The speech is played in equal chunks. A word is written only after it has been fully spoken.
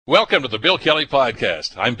Welcome to the Bill Kelly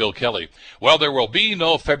Podcast. I'm Bill Kelly. Well, there will be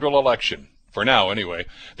no federal election. For now, anyway.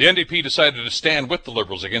 The NDP decided to stand with the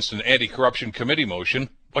Liberals against an anti-corruption committee motion.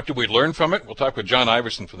 What did we learn from it? We'll talk with John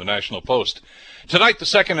Iverson from the National Post. Tonight, the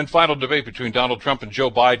second and final debate between Donald Trump and Joe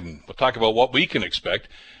Biden. We'll talk about what we can expect.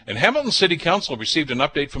 And Hamilton City Council received an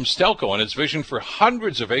update from Stelco on its vision for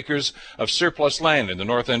hundreds of acres of surplus land in the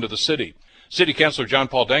north end of the city. City Councilor John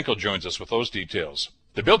Paul Danko joins us with those details.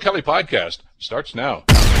 The Bill Kelly Podcast starts now.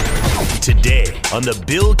 Today on The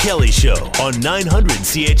Bill Kelly Show on 900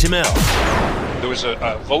 CHML. There was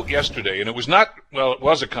a vote yesterday, and it was not, well, it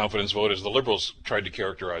was a confidence vote, as the Liberals tried to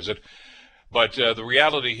characterize it. But the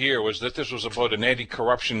reality here was that this was about an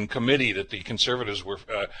anti-corruption committee that the Conservatives were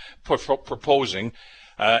proposing.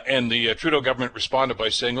 And the Trudeau government responded by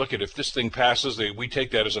saying, look, if this thing passes, we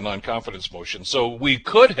take that as a non-confidence motion. So we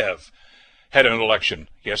could have had an election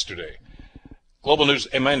yesterday. Global News'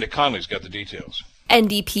 Amanda Connolly's got the details.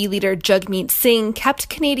 NDP leader Jagmeet Singh kept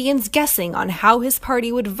Canadians guessing on how his party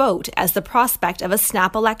would vote as the prospect of a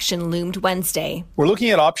snap election loomed Wednesday. We're looking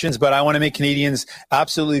at options, but I want to make Canadians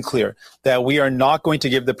absolutely clear that we are not going to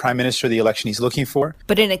give the Prime Minister the election he's looking for.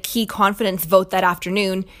 But in a key confidence vote that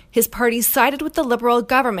afternoon, his party sided with the Liberal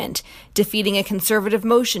government, defeating a Conservative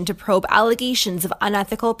motion to probe allegations of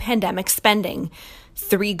unethical pandemic spending.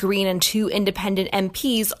 3 Green and 2 Independent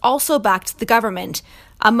MPs also backed the government,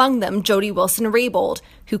 among them Jody Wilson-Raybould,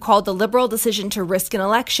 who called the Liberal decision to risk an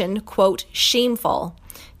election, quote, shameful.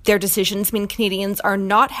 Their decisions mean Canadians are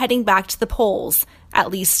not heading back to the polls, at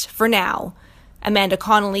least for now. Amanda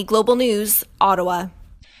Connolly, Global News, Ottawa.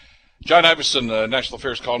 John Iverson, National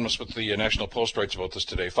Affairs columnist with the National Post, writes about this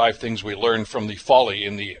today. 5 things we learned from the folly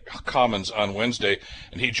in the Commons on Wednesday,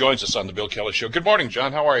 and he joins us on the Bill Kelly Show. Good morning,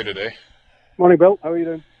 John. How are you today? Morning, Bill. How are you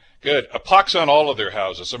doing? Good. A pox on all of their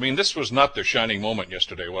houses. I mean, this was not their shining moment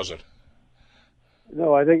yesterday, was it?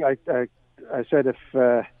 No, I think I said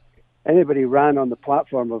if anybody ran on the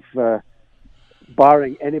platform of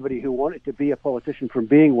barring anybody who wanted to be a politician from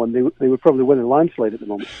being one, they would probably win a landslide at the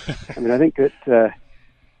moment. I mean, I think that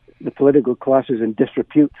the political class is in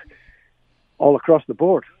disrepute all across the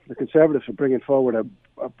board. The Conservatives are bringing forward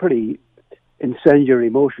a pretty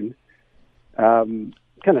incendiary motion.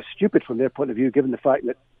 Kind of stupid from their point of view, given the fact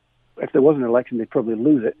that if there was an election, they'd probably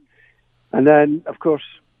lose it. And then, of course,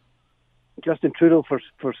 Justin Trudeau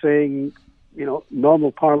for saying,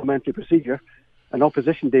 normal parliamentary procedure, an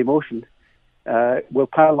opposition day motion will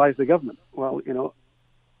paralyse the government. Well,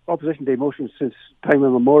 opposition day motions since time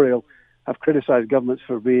immemorial have criticised governments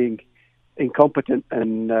for being incompetent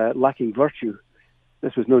and lacking virtue.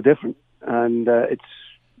 This was no different. And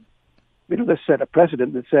this set a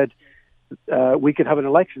precedent that said we could have an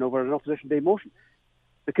election over an opposition day motion.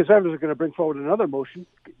 The Conservatives are going to bring forward another motion,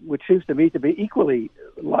 which seems to me to be equally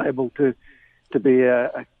liable to be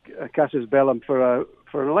a casus bellum for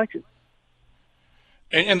an election.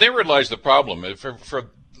 And they realize the problem.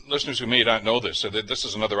 For listeners who may not know this, so that this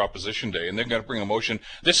is another opposition day, and they're going to bring a motion.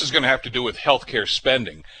 This is going to have to do with healthcare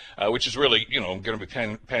spending, which is really, going to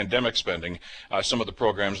be pandemic spending, some of the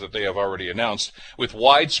programs that they have already announced, with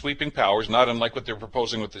wide sweeping powers, not unlike what they're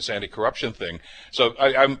proposing with this anti-corruption thing. So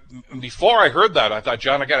before I heard that, I thought,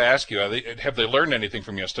 John, I got to ask you, have they learned anything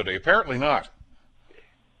from yesterday? Apparently not.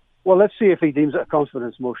 Well, let's see if he deems it a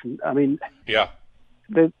confidence motion. I mean, yeah.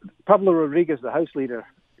 Pablo Rodriguez, the House leader,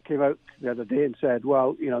 came out the other day and said,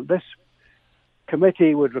 well, this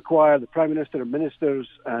committee would require the Prime Minister and ministers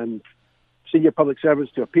and senior public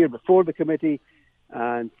servants to appear before the committee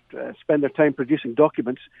and spend their time producing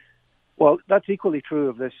documents. Well, that's equally true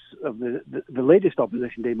of the latest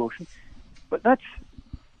opposition day motion, but that's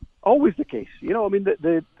always the case.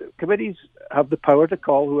 The committees have the power to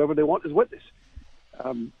call whoever they want as witness.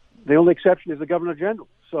 The only exception is the Governor-General.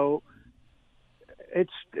 So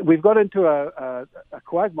we've got into a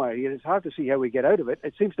quagmire here. It's hard to see how we get out of it.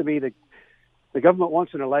 It seems to me that the government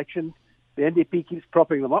wants an election. The NDP keeps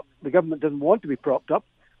propping them up. The government doesn't want to be propped up.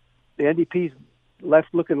 The NDP's left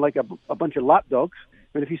looking like a bunch of lapdogs.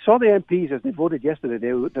 I mean, if you saw the MPs as they voted yesterday,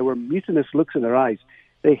 there were mutinous looks in their eyes.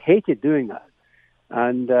 They hated doing that.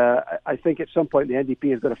 And I think at some point the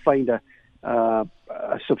NDP is going to find a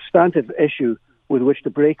substantive issue with which to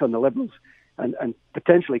break on the Liberals and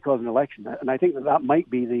potentially cause an election. And I think that might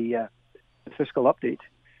be the fiscal update.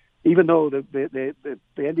 Even though the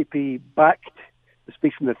NDP backed the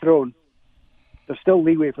speech from the throne, there's still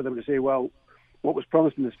leeway for them to say, well, what was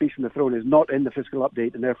promised in the speech from the throne is not in the fiscal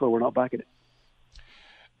update, and therefore we're not backing it.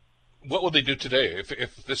 What will they do today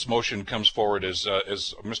if this motion comes forward as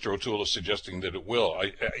Mr. O'Toole is suggesting that it will?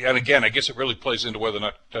 And again, I guess it really plays into whether or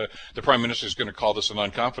not the Prime Minister is going to call this a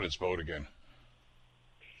non-confidence vote again.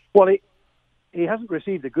 Well, he hasn't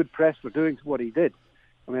received a good press for doing what he did.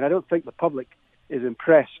 I mean, I don't think the public is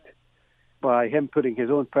impressed by him putting his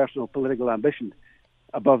own personal political ambition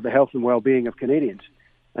above the health and well-being of Canadians.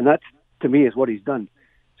 And that, to me, is what he's done.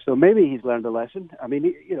 So maybe he's learned a lesson. I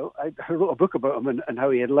mean, I wrote a book about him and how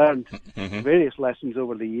he had learned various lessons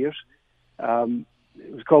over the years. It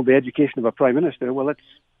was called The Education of a Prime Minister. Well,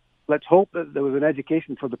 let's hope that there was an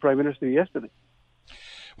education for the Prime Minister yesterday.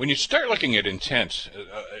 When you start looking at intent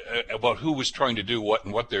about who was trying to do what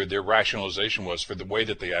and what their rationalization was for the way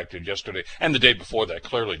that they acted yesterday and the day before that,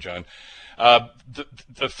 clearly, John,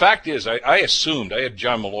 the fact is, I assumed, I had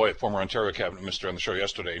John Malloy, a former Ontario cabinet minister, on the show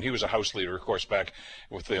yesterday, and he was a House leader, of course, back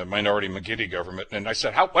with the minority McGuinty government. And I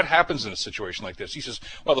said, what happens in a situation like this? He says,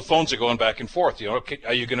 well, the phones are going back and forth. Okay,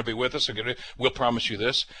 are you going to be with us? We'll promise you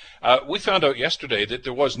this. We found out yesterday that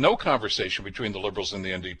there was no conversation between the Liberals and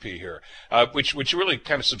the NDP here, which really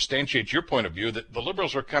kind of substantiates your point of view that the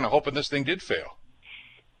Liberals were kind of hoping this thing did fail.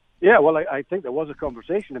 Yeah, well, I think there was a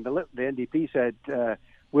conversation, and the NDP said,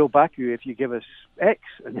 we'll back you if you give us X.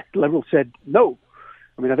 And the Liberals said no.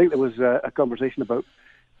 I mean, I think there was a conversation about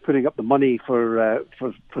putting up the money for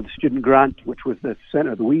the student grant, which was the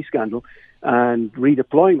centre of the WE scandal, and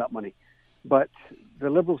redeploying that money. But the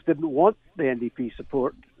Liberals didn't want the NDP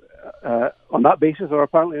support on that basis, or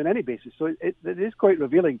apparently on any basis. So it is quite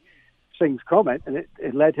revealing, Singh's comment, and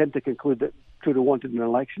it led him to conclude that Trudeau wanted an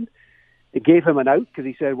election. It gave him an out because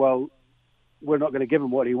he said, well, we're not going to give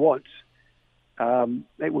him what he wants.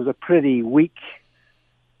 It was a pretty weak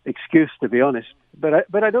excuse, to be honest.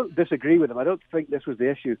 But I don't disagree with him. I don't think this was the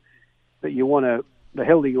issue that the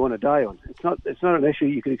hill that you want to die on. It's not an issue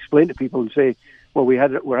you can explain to people and say, well,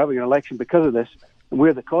 we're having an election because of this, and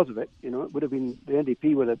we're the cause of it. It would have been the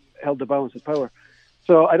NDP would have held the balance of power.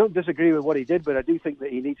 So I don't disagree with what he did, but I do think that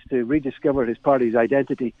he needs to rediscover his party's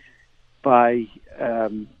identity by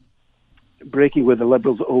breaking with the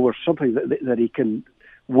Liberals over something that he can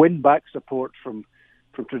win back support from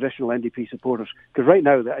traditional NDP supporters. Because right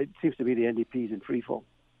now, it seems to be the NDP's in free fall.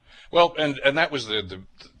 Well, and that was the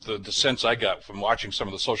sense I got from watching some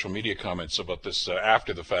of the social media comments about this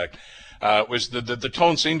after the fact. Was the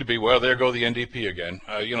tone seemed to be, well, there go the NDP again.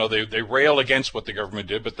 They rail against what the government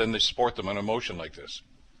did, but then they support them on a motion like this.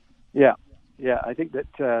 Yeah, I think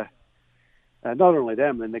that not only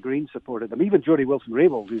them, and the Greens supported them. Even Jody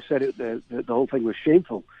Wilson-Raybould, who said the whole thing was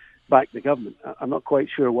shameful, backed the government. I'm not quite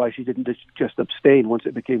sure why she didn't just abstain once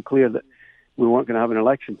it became clear that we weren't going to have an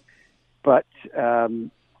election. But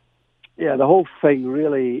the whole thing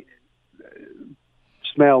really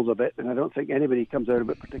smells a bit, and I don't think anybody comes out of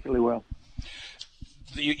it particularly well.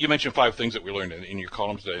 You mentioned 5 things that we learned in your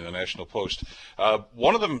column today in the National Post.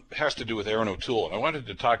 One of them has to do with Erin O'Toole, and I wanted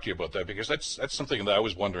to talk to you about that because that's something that I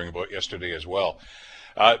was wondering about yesterday as well.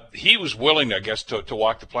 He was willing, I guess, to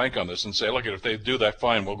walk the plank on this and say, look, if they do that,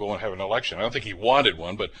 fine, we'll go and have an election. I don't think he wanted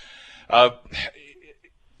one, but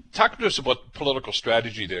talk to us about political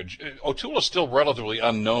strategy there. O'Toole is still relatively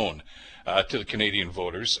unknown to the Canadian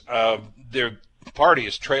voters. Their party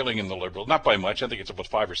is trailing in the Liberal, not by much. I think it's about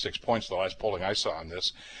 5 or 6 points, the last polling I saw on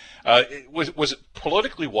this. Was it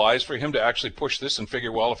politically wise for him to actually push this and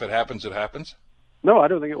figure, well, if it happens, it happens? No, I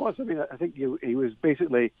don't think it was. I mean, I think he was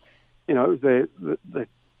basically, it was the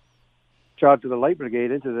charge of the Light Brigade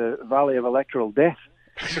into the valley of electoral death,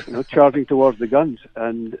 charging towards the guns,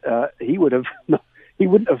 and he wouldn't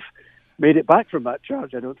have made it back from that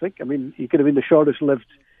charge, I don't think. I mean, he could have been the shortest-lived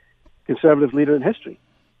Conservative leader in history.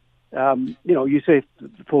 You say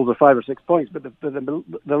the polls are 5 or 6 points, but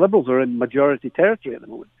the Liberals are in majority territory at the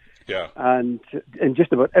moment. Yeah. And in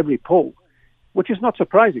just about every poll, which is not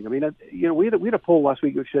surprising. I mean, we had a poll last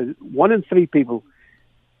week which said 1 in 3 people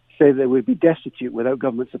say they would be destitute without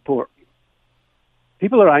government support.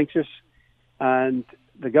 People are anxious, and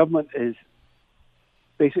the government is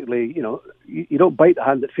basically, you don't bite the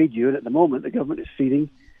hand that feeds you, and at the moment the government is feeding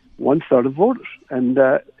 1/3 of voters. And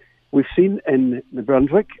we've seen in New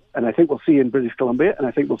Brunswick, and I think we'll see in British Columbia, and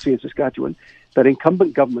I think we'll see in Saskatchewan, that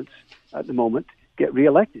incumbent governments at the moment get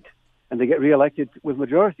re-elected, and they get re-elected with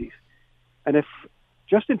majorities. And if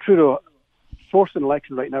Justin Trudeau forced an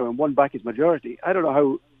election right now and won back his majority, I don't know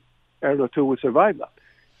how Erin O'Toole would survive that.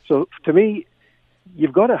 So to me,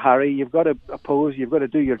 you've got to harry, you've got to oppose, you've got to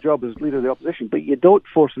do your job as leader of the opposition, but you don't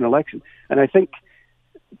force an election. And I think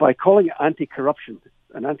by calling it anti-corruption,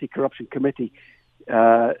 an anti-corruption committee,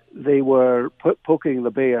 they were poking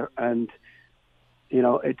the bear, and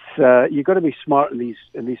it's you've got to be smart in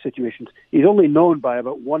these situations. He's only known by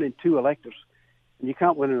about 1 in 2 electors, and you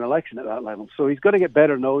can't win an election at that level. So he's got to get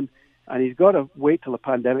better known, and he's got to wait till the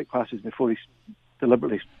pandemic passes before he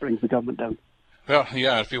deliberately brings the government down. Well,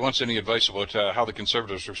 yeah, if he wants any advice about how the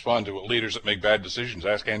Conservatives respond to leaders that make bad decisions,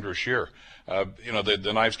 ask Andrew Scheer.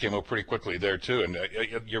 The knives came out pretty quickly there, too. And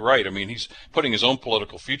you're right. I mean, he's putting his own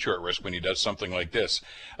political future at risk when he does something like this.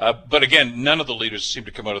 But again, none of the leaders seem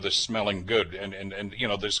to come out of this smelling good. And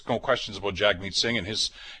there's no questions about Jagmeet Singh and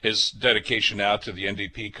his dedication now to the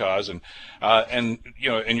NDP cause. And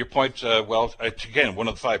your point, again, one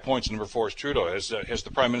of the 5 points, number 4 is Trudeau. Has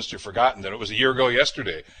the Prime Minister forgotten that it was a year ago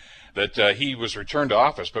yesterday that he was returned to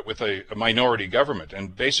office, but with a minority government,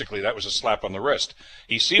 and basically that was a slap on the wrist.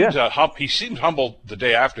 He seemed he seemed humble the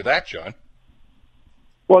day after that, John.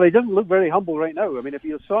 Well, he doesn't look very humble right now. I mean, if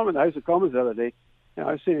you saw him in the House of Commons the other day,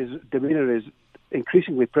 I would say his demeanour is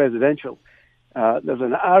increasingly presidential. There's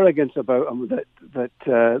an arrogance about him that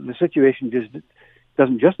the situation just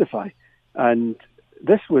doesn't justify, and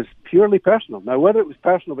this was purely personal. Now, whether it was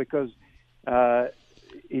personal because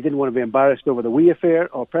he didn't want to be embarrassed over the Wee affair,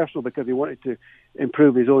 or personal because he wanted to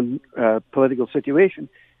improve his own political situation.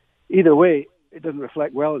 Either way, it doesn't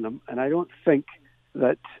reflect well on him, and I don't think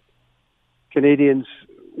that Canadians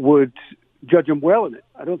would judge him well in it.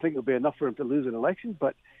 I don't think it'll be enough for him to lose an election,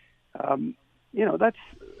 but that's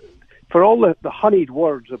for all the honeyed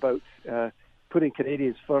words about putting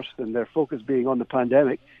Canadians first and their focus being on the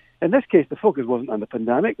pandemic. In this case, the focus wasn't on the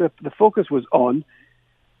pandemic. The focus was on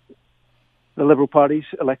the Liberal Party's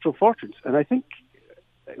electoral fortunes. And I think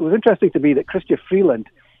it was interesting to me that Chrystia Freeland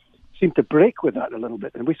seemed to break with that a little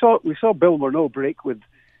bit. And we saw Bill Morneau break with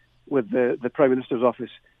the Prime Minister's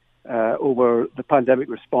office over the pandemic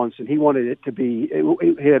response, and he wanted it to be,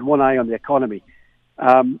 he had one eye on the economy.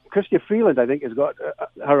 Chrystia Freeland, I think, has got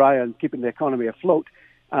her eye on keeping the economy afloat.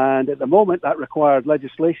 And at the moment, that required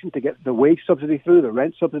legislation to get the wage subsidy through, the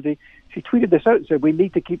rent subsidy. She tweeted this out and said, we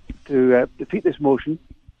need to defeat this motion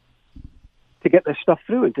to get this stuff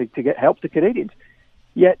through and to get help to Canadians.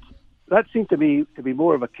 Yet that seemed to be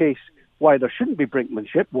more of a case why there shouldn't be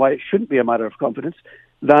brinkmanship, why it shouldn't be a matter of confidence,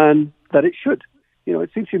 than that it should.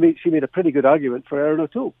 It seems she made a pretty good argument for Erin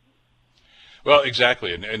O'Toole. Well,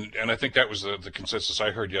 exactly, and I think that was the consensus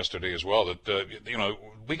I heard yesterday as well, that,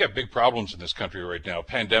 we got big problems in this country right now,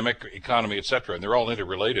 pandemic, economy, etc., and they're all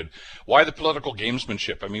interrelated. Why the political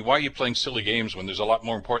gamesmanship? I mean, why are you playing silly games when there's a lot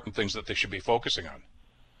more important things that they should be focusing on?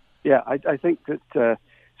 Yeah, I think that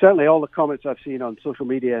certainly all the comments I've seen on social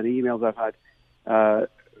media and the emails I've had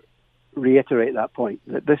reiterate that point,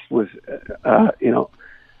 that this was, it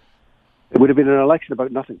would have been an election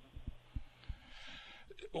about nothing.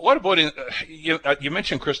 What about, you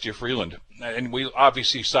mentioned Chrystia Freeland, and we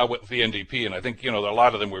obviously saw with the NDP, and I think, a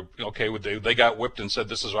lot of them were okay with they got whipped and said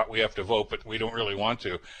this is what we have to vote, but we don't really want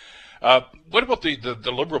to. What about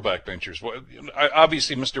the Liberal backbenchers? Well,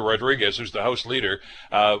 obviously, Mr. Rodriguez, who's the House leader,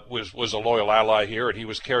 was a loyal ally here, and he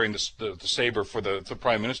was carrying the saber for the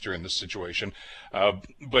Prime Minister in this situation.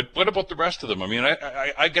 But what about the rest of them? I mean,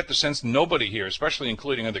 I get the sense nobody here, especially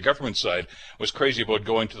including on the government side, was crazy about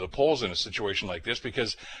going to the polls in a situation like this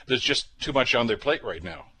because there's just too much on their plate right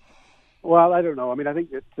now. Well, I don't know. I mean, I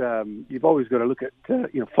think that you've always got to look at,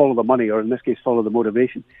 follow the money, or in this case, follow the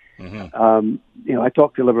motivation. Mm-hmm. I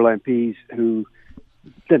talked to Liberal MPs who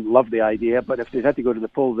didn't love the idea, but if they had to go to the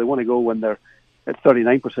polls, they want to go when they're at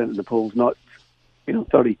 39% in the polls, not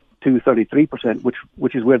 32, 33%,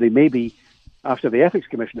 which is where they may be after the Ethics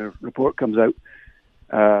Commissioner report comes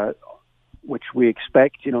out, which we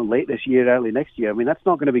expect late this year, early next year. I mean, that's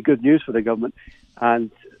not going to be good news for the government,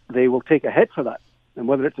 and they will take a hit for that. And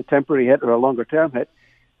whether it's a temporary hit or a longer-term hit,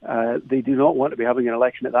 they do not want to be having an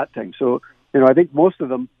election at that time. So, I think most of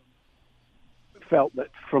them felt that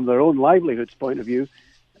from their own livelihood's point of view,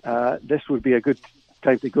 this would be a good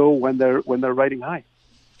time to go when they're riding high.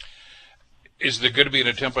 Is there going to be an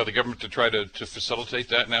attempt by the government to try to facilitate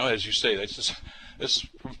that now? As you say, this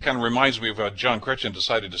kind of reminds me of John Chrétien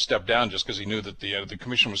decided to step down just because he knew that the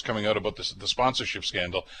commission was coming out about the sponsorship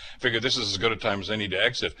scandal. Figured this is as good a time as any to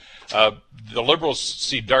exit. The Liberals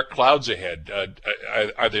see dark clouds ahead.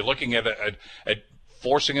 Are they looking at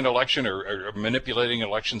forcing an election or manipulating an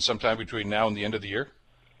election sometime between now and the end of the year?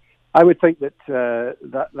 I would think that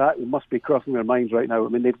that must be crossing their minds right now. I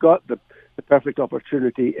mean, they've got the perfect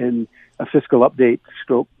opportunity in a fiscal update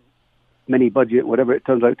stroke mini budget, whatever it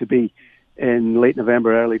turns out to be, in late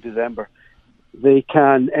November, early December. They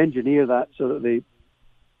can engineer that so that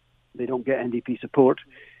they don't get NDP support,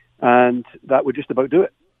 and that would just about do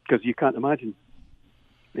it, because you can't imagine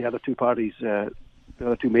the other two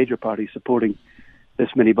major parties supporting this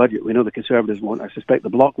mini budget. We know the Conservatives won't. I suspect the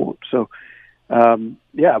Bloc won't. So,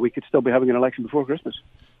 we could still be having an election before Christmas.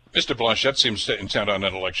 Mr. Blanchette seems intent on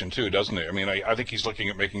that election too, doesn't he? I mean, I think he's looking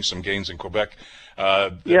at making some gains in Quebec.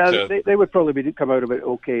 They would probably come out of it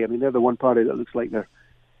okay. I mean, they're the one party that looks like they're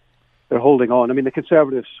holding on. I mean, the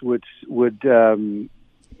Conservatives would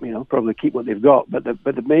probably keep what they've got, but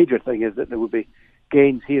the major thing is that there would be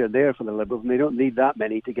gains here and there for the Liberals, and they don't need that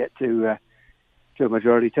many to get to a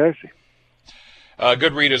majority territory.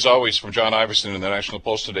 Good read as always from John Iverson in the National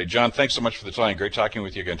Post today. John, thanks so much for the time. Great talking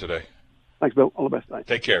with you again today. Thanks, Bill. All the best. Thanks.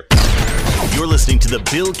 Take care. You're listening to the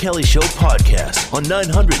Bill Kelly Show podcast on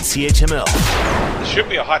 900 CHML. It should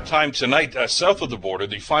be a hot time tonight south of the border.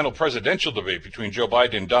 The final presidential debate between Joe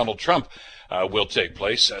Biden and Donald Trump will take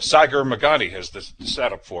place. Sagar Magani has the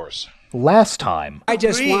setup for us. Last time, I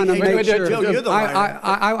just want to make sure. Joe, you're the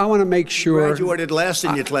I want to make sure. Graduated last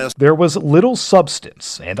in your class. there was little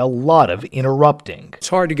substance and a lot of interrupting. It's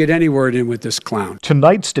hard to get any word in with this clown.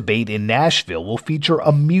 Tonight's debate in Nashville will feature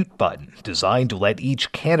a mute button designed to let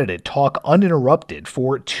each candidate talk uninterrupted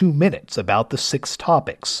for 2 minutes about the 6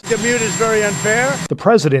 topics. The mute is very unfair. The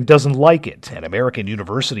president doesn't like it, and American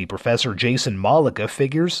University professor Jason Malika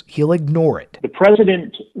figures he'll ignore it. The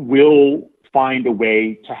president will find a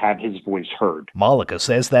way to have his voice heard. Malika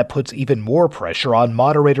says that puts even more pressure on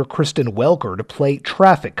moderator Kristen Welker to play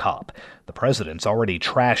traffic cop. The president's already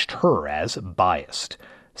trashed her as biased.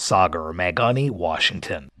 Sagar Magani,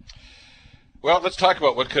 Washington. Well, let's talk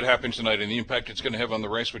about what could happen tonight and the impact it's going to have on the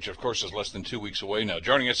race, which, of course, is less than 2 weeks away now.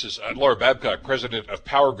 Joining us is Laura Babcock, president of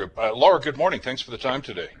Power Group. Laura, good morning. Thanks for the time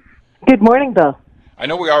today. Good morning, Bill. I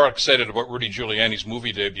know we are excited about Rudy Giuliani's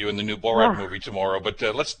movie debut and the new Borat movie tomorrow, but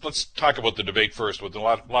let's talk about the debate first, with a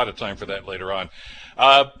lot of time for that later on.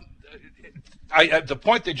 The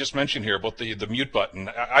point they just mentioned here about the mute button,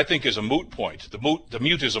 I think is a moot point. The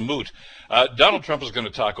mute is a moot. Donald Trump is going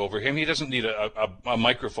to talk over him. He doesn't need a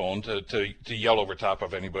microphone to yell over top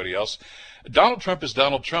of anybody else. Donald Trump is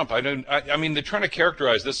Donald Trump. I mean, they're trying to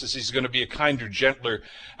characterize this as he's going to be a kinder, gentler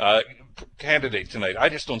candidate tonight. I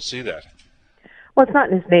just don't see that. Well, it's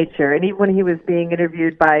not in his nature. And even when he was being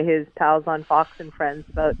interviewed by his pals on Fox and Friends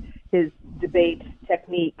about his debate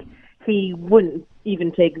technique, he wouldn't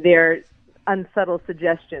even take their unsubtle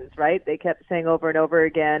suggestions, right? They kept saying over and over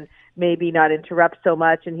again, maybe not interrupt so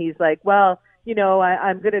much. And he's like, well,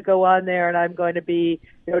 I'm going to go on there and I'm going to be,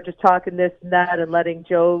 just talking this and that and letting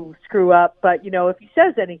Joe screw up. But, if he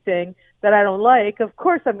says anything that I don't like, of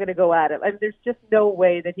course I'm going to go at him. I mean, there's just no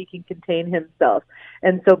way that he can contain himself.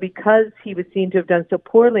 And so because he was seen to have done so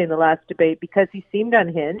poorly in the last debate, because he seemed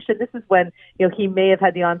unhinged, and this is when, he may have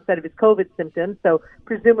had the onset of his COVID symptoms, so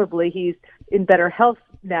presumably he's in better health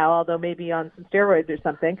now, although maybe on some steroids or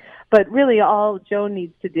something. But really all Joe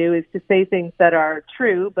needs to do is to say things that are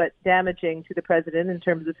true but damaging to the president in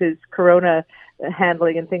terms of his corona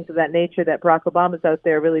handling and things of that nature that Barack Obama's out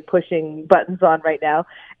there really pushing buttons on right now.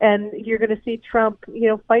 And you're going to see Trump,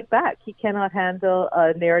 fight back. He cannot handle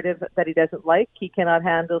a narrative that he doesn't like. He cannot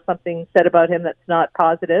handle something said about him that's not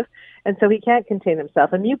positive. And so he can't contain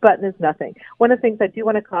himself. A mute button is nothing. One of the things I do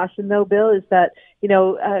want to caution, though, Bill, is that,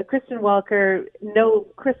 Kristen Welker, no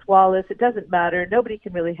Chris Wallace, it doesn't matter. Nobody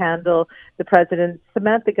can really handle the president.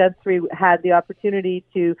 Samantha Guthrie had the opportunity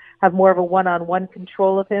to have more of a one-on-one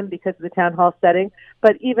control of him because of the town hall setting.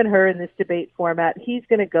 But even her in this debate format, he's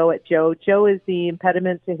going to go at Joe. Joe is the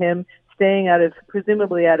impediment to him staying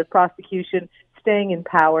presumably out of prosecution, staying in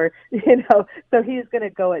power, so he's going to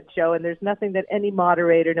go at Joe, and there's nothing that any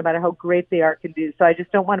moderator, no matter how great they are, can do. So I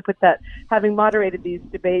just don't want to put that, having moderated these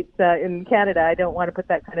debates in Canada, I don't want to put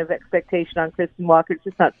that kind of expectation on Kristen Welker. It's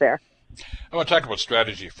just not fair. I want to talk about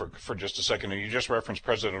strategy for just a second. And you just referenced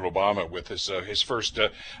President Obama with his first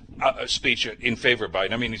speech in favor of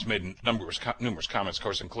Biden. I mean, he's made numerous comments, of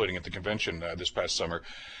course, including at the convention this past summer.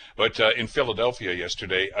 But in Philadelphia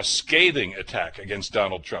yesterday, a scathing attack against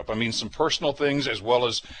Donald Trump. I mean, some personal things as well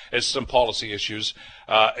as some policy issues.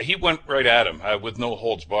 He went right at him with no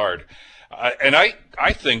holds barred. And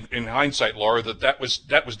I think, in hindsight, Laura, that was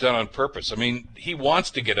done on purpose. I mean, he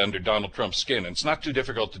wants to get under Donald Trump's skin, and it's not too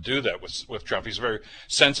difficult to do that with Trump. He's very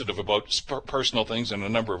sensitive about personal things and a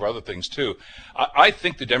number of other things, too. I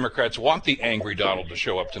think the Democrats want the angry Donald to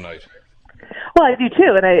show up tonight. Well, I do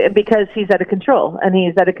too, and because he's out of control, and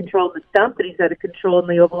he's out of control in the stump, and he's out of control in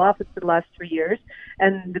the Oval Office for the last 3 years.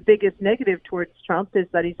 And the biggest negative towards Trump is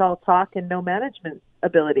that he's all talk and no management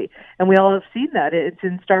ability, and we all have seen that. It's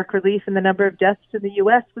in stark relief in the number of deaths in the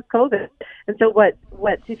U.S. with COVID. And so, what?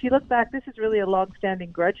 If you look back, this is really a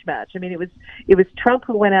long-standing grudge match. I mean, it was Trump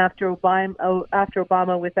who went after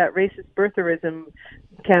Obama with that racist birtherism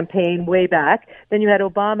campaign way back. Then you had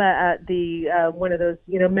Obama at the one of those,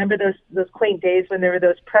 remember those quaint days when there were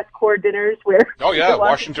those press corps dinners where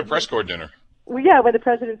Washington press corps dinner. when the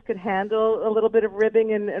presidents could handle a little bit of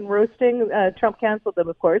ribbing and roasting, Trump canceled them,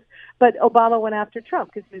 of course. But Obama went after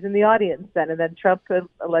Trump because he was in the audience then, and then Trump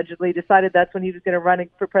allegedly decided that's when he was going to run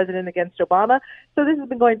for president against Obama. So this has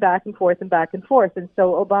been going back and forth, and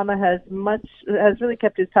so Obama has really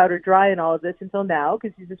kept his powder dry in all of this until now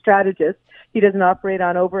because he's a strategist. He doesn't operate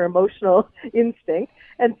on over-emotional instinct.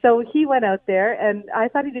 And so he went out there, and I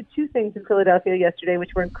thought he did two things in Philadelphia yesterday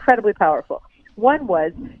which were incredibly powerful. One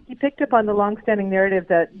was he picked up on the longstanding narrative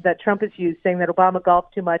that Trump has used, saying that Obama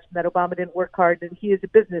golfed too much and that Obama didn't work hard, and he is a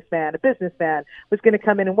businessman was going to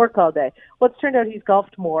come in and work all day. Well, it's turned out he's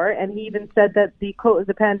golfed more, and he even said that the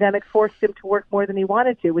pandemic forced him to work more than he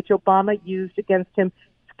wanted to, which Obama used against him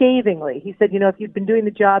scathingly. He said, if you'd been doing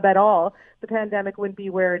the job at all, the pandemic wouldn't be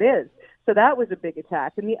where it is. So that was a big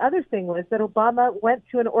attack. And the other thing was that Obama went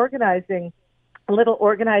to a little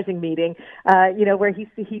organizing meeting, where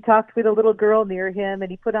he talked with a little girl near him,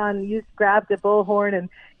 and he grabbed a bullhorn, and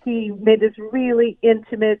he made this really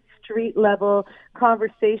intimate, street-level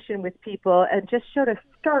conversation with people, and just showed a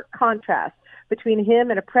stark contrast between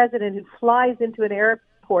him and a president who flies into an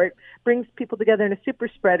airport, brings people together in a super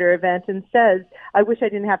spreader event, and says, "I wish I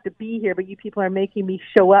didn't have to be here, but you people are making me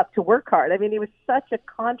show up to work hard." I mean, it was such a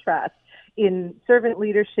contrast in servant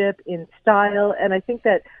leadership, in style, and I think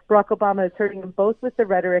that Barack Obama is hurting them both with the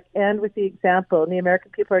rhetoric and with the example, and the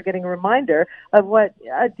American people are getting a reminder of what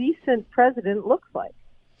a decent president looks like.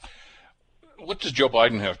 What does Joe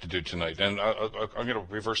Biden have to do tonight? And I'm going to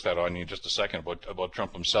reverse that on you in just a second about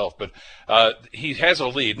Trump himself. But he has a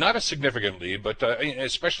lead, not a significant lead, but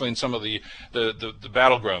especially in some of the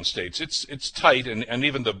battleground states. It's tight, and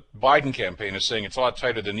even the Biden campaign is saying it's a lot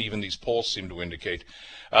tighter than even these polls seem to indicate.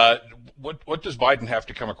 What does Biden have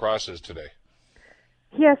to come across as today?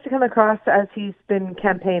 He has to come across as he's been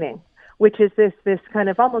campaigning, which is this kind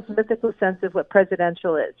of almost mythical sense of what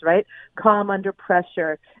presidential is, right? Calm under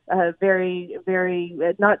pressure, very, very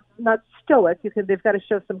not stoic. They've got to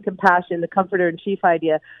show some compassion, the comforter-in-chief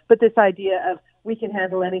idea, but this idea of we can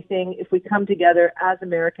handle anything if we come together as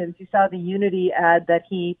Americans. You saw the unity ad that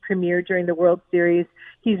he premiered during the World Series.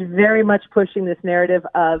 He's very much pushing this narrative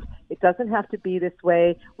of it doesn't have to be this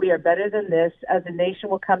way. We are better than this. As a nation,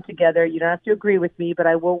 we'll come together. You don't have to agree with me, but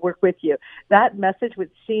I will work with you. That message,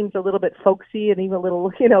 which seems a little bit folksy and even a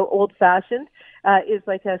little, old-fashioned, is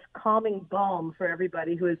like a calming balm for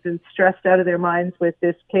everybody who has been stressed out of their minds with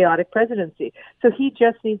this chaotic presidency. So he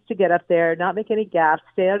just needs to get up there, not make any gaffes,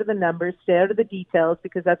 stay out of the numbers, stay out of the details,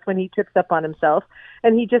 because that's when he trips up on himself.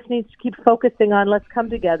 And he just needs to keep focusing on let's come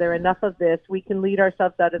together, enough of this, we can lead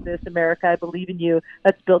ourselves out of this, America, I believe in you,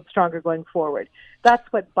 let's build stronger going forward. That's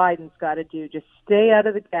what Biden's got to do. Just stay out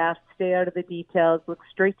of the gaffes, stay out of the details, look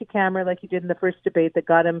straight to camera like he did in the first debate that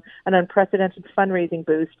got him an unprecedented fundraising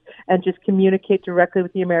boost, and just communicate directly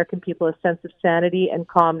with the American people a sense of sanity and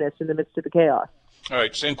calmness in the midst of the chaos. All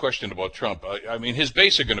right, same question about Trump. I mean, his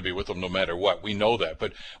base are going to be with him no matter what. We know that.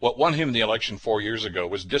 But what won him the election 4 years ago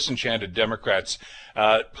was disenchanted Democrats,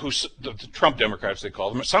 the Trump Democrats, they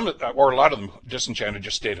call them. Some, or a lot of them, disenchanted,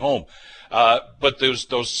 just stayed home. But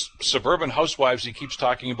those suburban housewives he keeps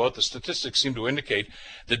talking about, the statistics seem to indicate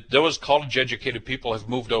that those college-educated people have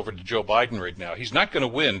moved over to Joe Biden right now. He's not going to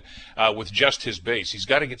win with just his base.'s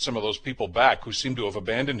got to get some of those people back who seem to have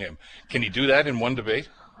abandoned him. Can he do that in one debate?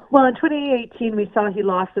 Well, in 2018, we saw he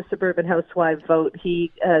lost the suburban housewife vote.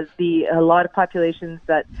 A lot of populations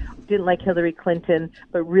that didn't like Hillary Clinton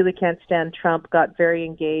but really can't stand Trump got very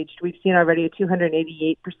engaged. We've seen already a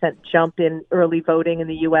 288% jump in early voting in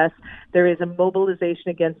the U.S. There is a mobilization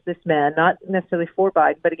against this man, not necessarily for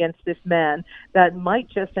Biden, but against this man that might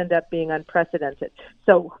just end up being unprecedented.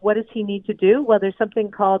 So what does he need to do? Well, there's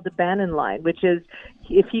something called the Bannon line, which is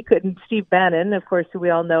if he could, and Steve Bannon, of course, who we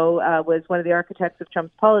all know was one of the architects of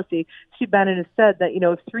Trump's policy, Steve Bannon has said that,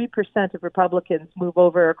 if 3% of Republicans move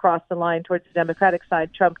over across the line towards the Democratic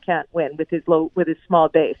side, Trump can't win with his small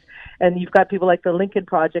base. And you've got people like the Lincoln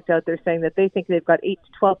Project out there saying that they think they've got 8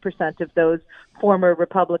 to 12% of those former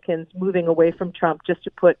Republicans moving away from Trump just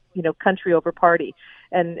to put, country over party.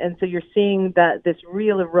 And so you're seeing that this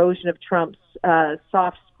real erosion of Trump's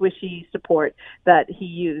soft, squishy support that he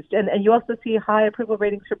used. And you also see high approval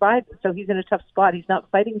ratings for Biden. So he's in a tough spot. He's not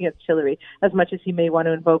fighting against Hillary as much as he may want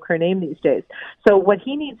to invoke her name these days. So what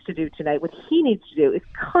he needs to do tonight, what he needs to do is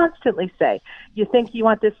constantly say, you think you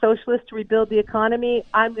want this socialist to rebuild the economy?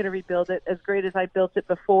 I'm going to rebuild it as great as I built it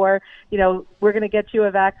before. We're going to get you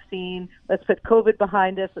a vaccine. Let's put COVID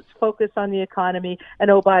behind us. Let's focus on the economy. And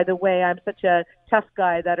oh, by the way, I'm such a tough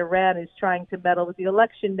guy that Iran is trying to meddle with the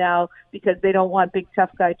election now because they don't want big tough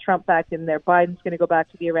guy Trump back in there. Biden's going to go back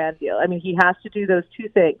to the Iran deal. I mean, he has to do those two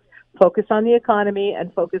things. focus on the economy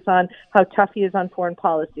and focus on how tough he is on foreign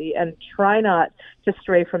policy and try not to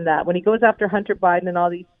stray from that. When he goes after Hunter Biden and all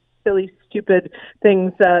these silly, stupid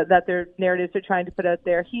things that their narratives are trying to put out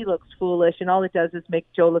there, he looks foolish, and all it does is make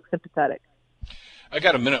Joe look sympathetic. I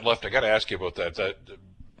got a minute left. I got to ask you about that.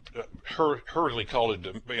 Hurriedly called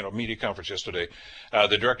a media conference yesterday.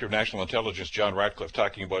 The director of national intelligence, John Ratcliffe,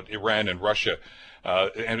 talking about Iran and Russia.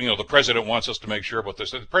 And the president wants us to make sure about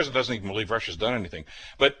this. The president doesn't even believe Russia's done anything.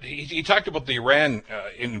 But he talked about the Iran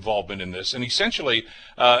involvement in this. And essentially,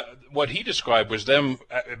 what he described was them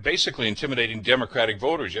basically intimidating Democratic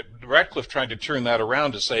voters. Yet Ratcliffe trying to turn that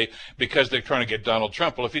around to say, because they're trying to get Donald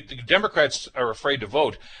Trump. Well, if the Democrats are afraid to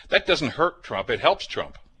vote, that doesn't hurt Trump. It helps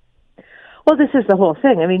Trump. Well, this is the whole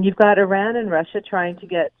thing. I mean, you've got Iran and Russia trying to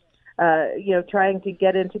get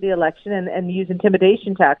into the election and use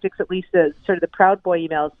intimidation tactics, at least the sort of the Proud Boy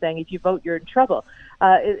emails saying, if you vote, you're in trouble.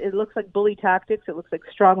 It looks like bully tactics. It looks like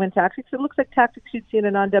strongman tactics. It looks like tactics you'd see in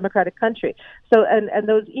a non-democratic country. So, and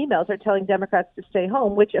those emails are telling Democrats to stay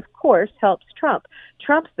home, which of course helps Trump.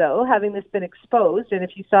 Trump, though, having this been exposed, and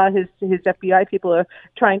if you saw his FBI people are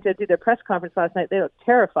trying to do their press conference last night, they look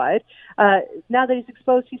terrified. Now that he's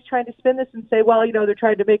exposed, he's trying to spin this and say, well, they're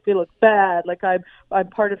trying to make me look bad, like I'm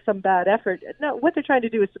part of some bad effort. No, what they're trying to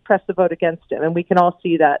do is suppress the vote against him, and we can all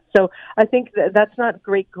see that. So I think that's not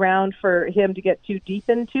great ground for him to get too deep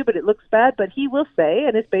into, but it looks bad. But he will say,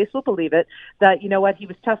 and his base will believe it, that, he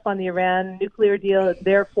was tough on the Iran nuclear deal, and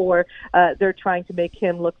therefore they're trying to make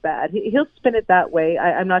him look bad. He'll spin it that way.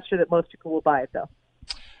 I'm not sure that most people will buy it, though.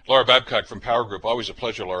 Laura Babcock from Power Group. Always a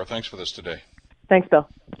pleasure, Laura. Thanks for this today. Thanks, Bill.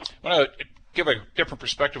 I want to give a different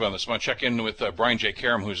perspective on this. I want to check in with Brian J.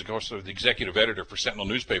 Karem, who's, of course, the executive editor for Sentinel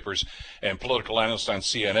Newspapers and political analyst on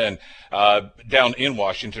CNN down in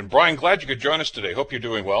Washington. Brian, glad you could join us today. Hope you're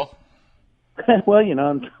doing well. Well,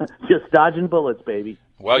 I'm just dodging bullets, baby.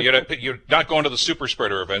 Well, you're not going to the super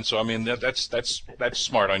spreader event, so I mean that's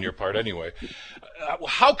smart on your part anyway.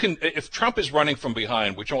 How can, if Trump is running from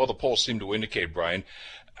behind, which all the polls seem to indicate, Brian,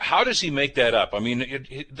 how does he make that up? I mean,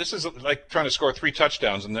 this is like trying to score 3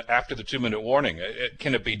 touchdowns after the 2-minute warning.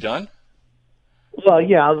 Can it be done? Well,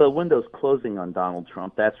 yeah, the window's closing on Donald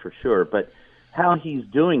Trump, that's for sure. But how he's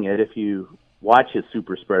doing it, if you watch his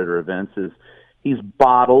super spreader events, is he's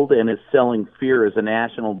bottled and is selling fear as a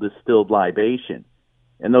national distilled libation.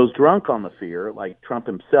 And those drunk on the fear, like Trump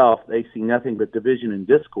himself, they see nothing but division and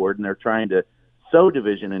discord, and they're trying to sow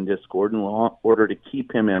division and discord in order to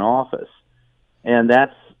keep him in office. And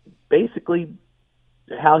that's basically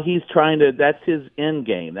how he's trying to, that's his end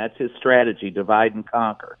game. That's his strategy, divide and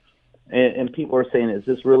conquer. And people are saying, is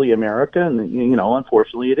this really America? And,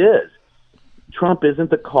 unfortunately it is. Trump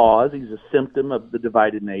isn't the cause. He's a symptom of the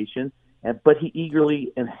divided nation. But he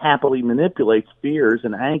eagerly and happily manipulates fears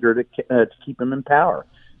and anger to keep him in power.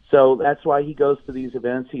 So that's why he goes to these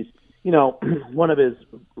events. He's, one of his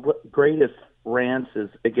greatest rants is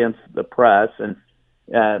against the press, and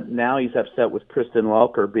now he's upset with Kristen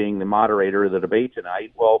Welker being the moderator of the debate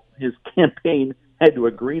tonight. Well, his campaign had to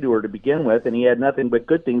agree to her to begin with, and he had nothing but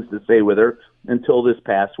good things to say with her until this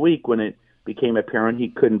past week when it became apparent he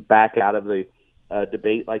couldn't back out of the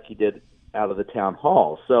debate like he did out of the town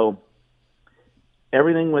hall. So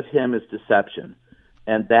everything with him is deception,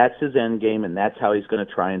 and that's his end game, and that's how he's going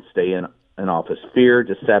to try and stay in office. Fear,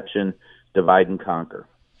 deception, divide and conquer.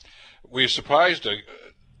 Were you surprised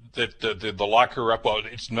that the lock her up, well,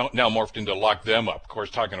 it's now morphed into lock them up, of course,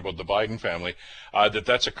 talking about the Biden family,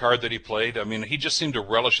 that's a card that he played? I mean, he just seemed to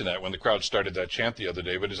relish in that when the crowd started that chant the other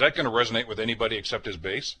day, but is that going to resonate with anybody except his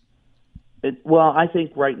base? Well, I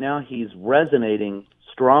think right now he's resonating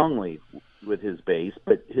strongly with his base,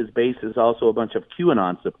 but his base is also a bunch of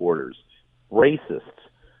QAnon supporters, racists,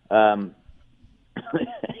 and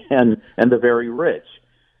the very rich.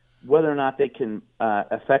 Whether or not they can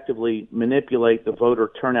effectively manipulate the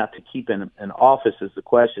voter turnout to keep in office is the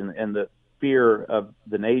question. And the fear of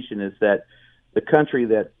the nation is that the country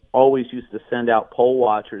that always used to send out poll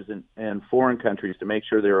watchers and foreign countries to make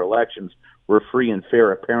sure their elections were free and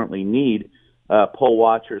fair apparently need poll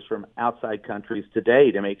watchers from outside countries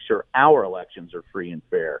today to make sure our elections are free and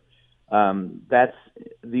fair. That's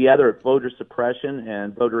the other. Voter suppression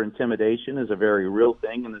and voter intimidation is a very real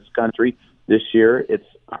thing in this country this year. It's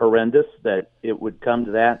horrendous that it would come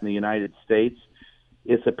to that in the United States.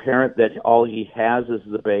 It's apparent that all he has is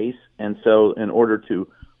the base, and so in order to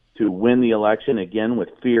win the election, again, with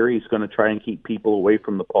fear, he's going to try and keep people away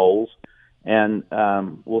from the polls, and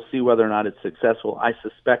we'll see whether or not it's successful. I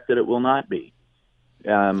suspect that it will not be.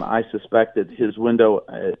 I suspect that his window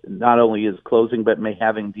not only is closing, but may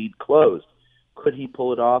have indeed closed. Could he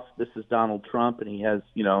pull it off? This is Donald Trump, and he has,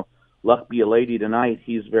 luck be a lady tonight.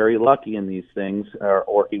 He's very lucky in these things,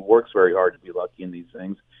 or he works very hard to be lucky in these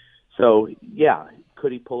things. So, yeah,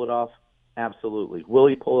 could he pull it off? Absolutely. Will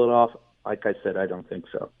he pull it off? Like I said, I don't think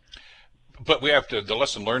so. But the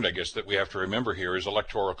lesson learned, I guess, that we have to remember here is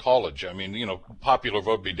electoral college. I mean, popular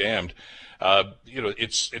vote be damned.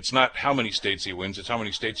 It's not how many states he wins, it's how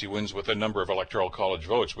many states he wins with a number of electoral college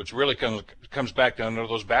votes, which really comes back down to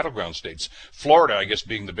those battleground states. Florida, I guess,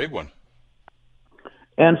 being the big one.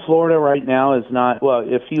 And Florida right now is not, well,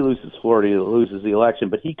 if he loses Florida, he loses the election,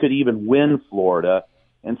 but he could even win Florida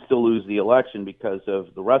and still lose the election because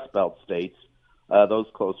of the Rust Belt states, those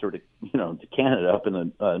closer to Canada up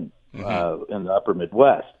in the upper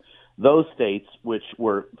Midwest. Those states, which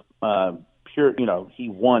were pure, he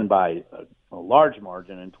won by a large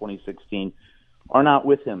margin in 2016, are not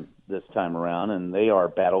with him this time around, and they are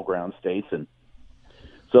battleground states. And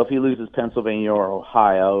so if he loses Pennsylvania or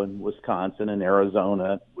Ohio and Wisconsin and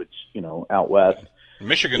Arizona, which, out west.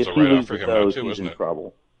 Michigan's a write-off for him now, too, isn't it?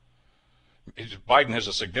 Trouble. Biden has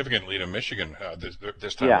a significant lead in Michigan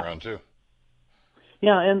this time around, too.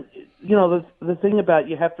 Yeah, and, the thing about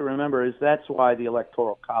you have to remember is that's why the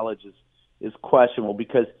Electoral College is questionable,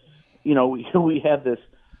 because, we have this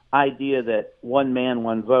idea that one man,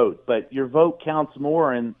 one vote, but your vote counts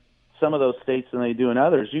more in some of those states than they do in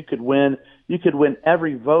others. You could win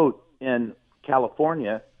every vote in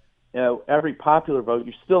California, every popular vote.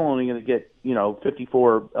 You're still only going to get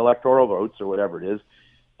 54 electoral votes or whatever it is,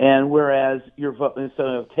 and whereas your vote, so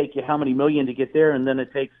it'll take you how many million to get there, and then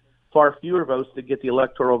it takes far fewer votes to get the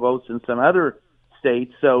electoral votes in some other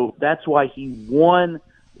states. So that's why he won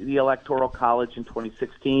the Electoral College in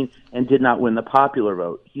 2016 and did not win the popular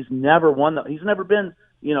vote. He's never won he's never been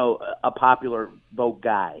a popular vote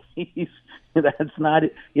guy. That's not,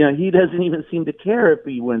 he doesn't even seem to care if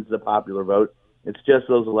he wins the popular vote. It's just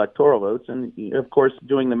those electoral votes. And of course,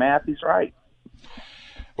 doing the math, he's right.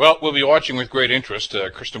 Well, we'll be watching with great interest.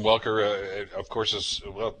 Kristen Welker, of course, is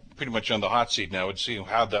pretty much on the hot seat now and see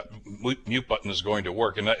how that mute button is going to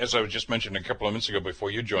work. And as I was just mentioning a couple of minutes ago before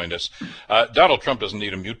you joined us, Donald Trump doesn't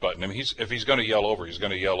need a mute button. I mean, if he's going to yell over, he's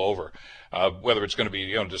going to yell over. Whether it's going to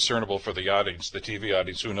be discernible for the audience, the TV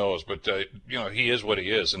audience, who knows? But he is what he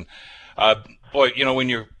is. And boy, when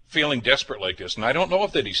you're feeling desperate like this, and I don't know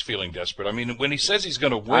if that he's feeling desperate. I mean, when he says he's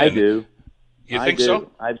going to win, I do. You think so?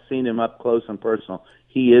 I've seen him up close and personal.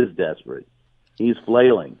 He is desperate. He's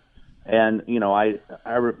flailing. And,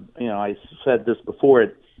 I said this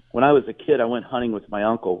before. When I was a kid, I went hunting with my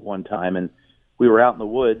uncle one time, and we were out in the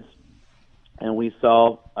woods, and we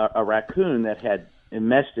saw a raccoon that had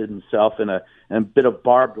enmeshed himself in a bit of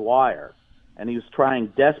barbed wire. And he was trying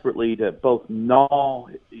desperately to both gnaw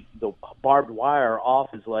the barbed wire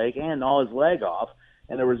off his leg and gnaw his leg off.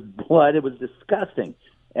 And there was blood. It was disgusting.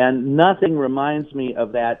 And nothing reminds me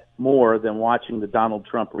of that more than watching the Donald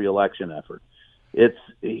Trump reelection effort.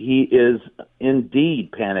 He is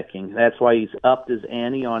indeed panicking. That's why he's upped his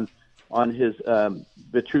ante on his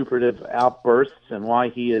vituperative outbursts, and why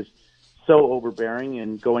he is so overbearing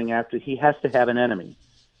and going after. He has to have an enemy,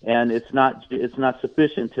 and it's not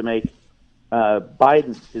sufficient to make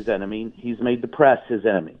Biden his enemy. He's made the press his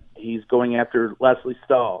enemy. He's going after Leslie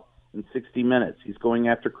Stahl in 60 Minutes. He's going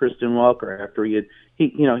after Kristen Welker after he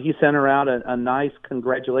sent her out a nice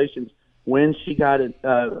congratulations when she got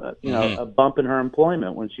a bump in her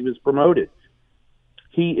employment when she was promoted.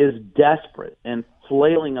 He is desperate and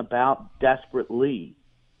flailing about desperately,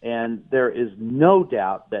 and there is no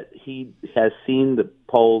doubt that he has seen the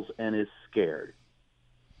polls and is scared.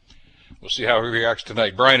 We'll see how he reacts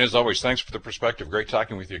tonight. Brian, as always, thanks for the perspective. Great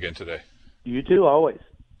talking with you again today. You too, always.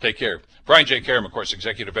 Take care. Brian J. Karem, of course,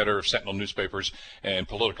 executive editor of Sentinel Newspapers and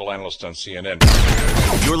political analyst on CNN.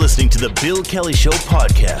 You're listening to the Bill Kelly Show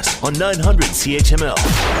podcast on 900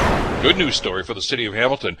 CHML. Good news story for the city of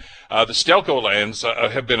Hamilton. The Stelco lands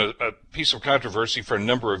have been a piece of controversy for a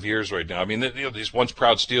number of years right now. I mean, these once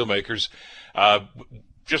proud steelmakers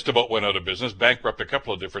just about went out of business, bankrupt a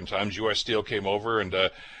couple of different times. U.S. Steel came over and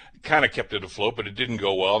kind of kept it afloat, but it didn't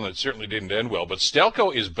go well, and it certainly didn't end well. But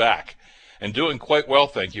Stelco is back and doing quite well,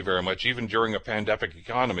 thank you very much, even during a pandemic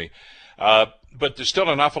economy. But there's still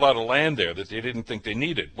an awful lot of land there that they didn't think they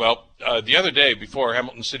needed. Well, the other day, before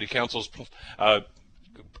Hamilton City Council's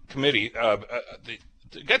committee,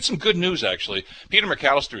 got some good news, actually. Peter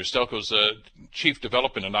McAllister is Stelco's chief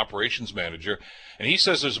development and operations manager, and he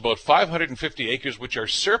says there's about 550 acres which are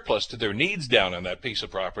surplus to their needs down on that piece of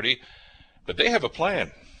property, but they have a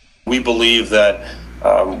plan. We believe that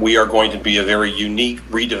we are going to be a very unique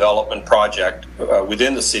redevelopment project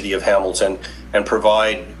within the city of Hamilton and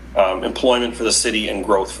provide employment for the city and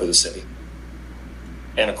growth for the city.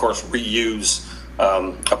 And of course, reuse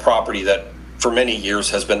a property that for many years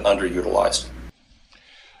has been underutilized.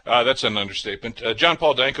 That's an understatement. John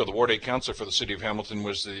Paul Danko, the Ward 8 councillor for the City of Hamilton,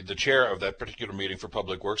 was the chair of that particular meeting for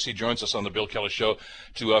Public Works. He joins us on the Bill Kelly Show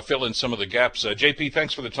to fill in some of the gaps. JP,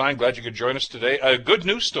 thanks for the time. Glad you could join us today. A good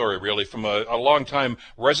news story, really, from a long-time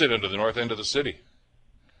resident of the north end of the city.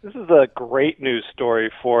 This is a great news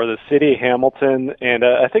story for the City of Hamilton, and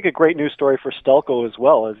I think a great news story for Stelco as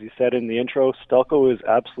well. As you said in the intro, Stelco is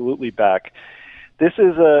absolutely back. This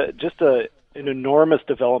is an enormous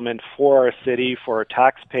development for our city, for our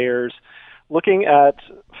taxpayers, looking at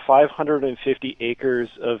 550 acres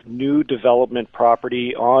of new development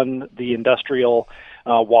property on the industrial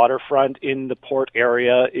waterfront in the port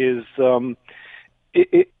area is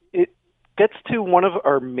it gets to one of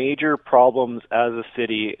our major problems as a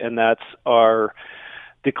city, and that's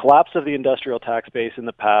the collapse of the industrial tax base in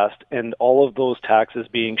the past and all of those taxes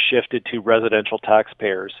being shifted to residential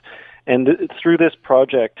taxpayers. And through this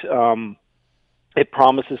project, it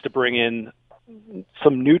promises to bring in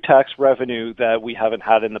some new tax revenue that we haven't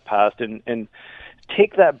had in the past and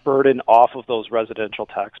take that burden off of those residential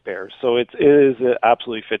taxpayers. So it is an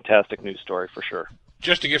absolutely fantastic news story for sure.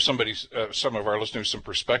 Just to give some of our listeners some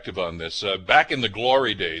perspective on this, back in the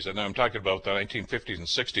glory days, and I'm talking about the 1950s and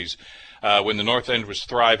 60s, when the North End was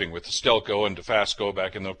thriving with Stelco and Dofasco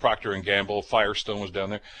back in the Procter & Gamble, Firestone was down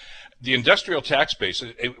there. The industrial tax base,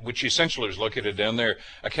 which essentially is located down there,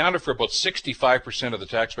 accounted for about 65% of the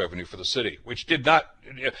tax revenue for the city, which did not,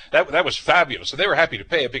 that was fabulous. So they were happy to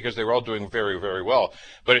pay it because they were all doing very, very well.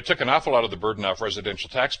 But it took an awful lot of the burden off residential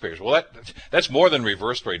taxpayers. Well, that's more than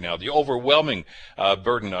reversed right now. The overwhelming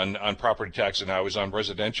burden on property tax now is on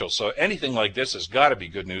residential. So anything like this has got to be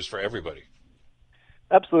good news for everybody.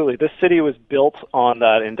 Absolutely. This city was built on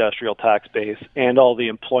that industrial tax base and all the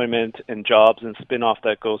employment and jobs and spin-off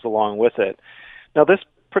that goes along with it. Now, this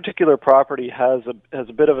particular property has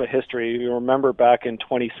a bit of a history. You remember back in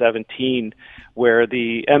 2017 where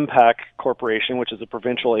the MPAC Corporation, which is a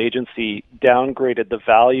provincial agency, downgraded the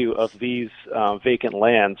value of these vacant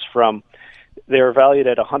lands from, they were valued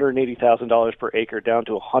at $180,000 per acre down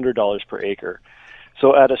to $100 per acre.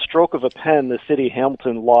 So at a stroke of a pen, the City of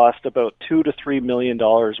Hamilton lost about $2 to $3 million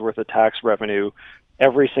worth of tax revenue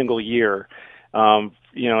every single year, and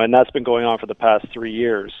that's been going on for the past 3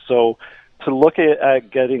 years. So to look at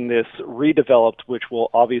getting this redeveloped, which will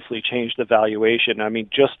obviously change the valuation, I mean,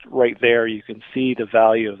 just right there you can see the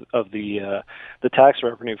value of the tax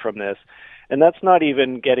revenue from this. And that's not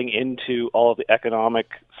even getting into all of the economic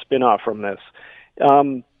spin-off from this.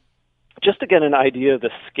 Just to get an idea of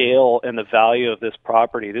the scale and the value of this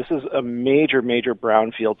property, this is a major, major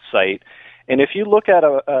brownfield site. And if you look at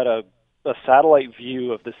a satellite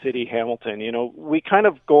view of the city of Hamilton, we kind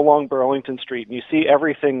of go along Burlington Street and you see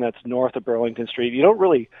everything that's north of Burlington Street. You don't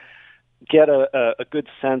really get a good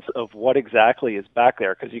sense of what exactly is back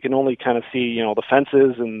there because you can only kind of see, the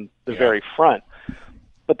fences and the very front.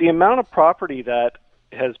 But the amount of property that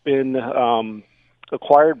has been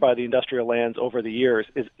acquired by the industrial lands over the years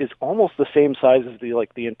is almost the same size as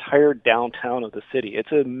the entire downtown of the city.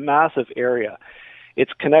 It's a massive area.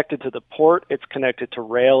 It's connected to the port, it's connected to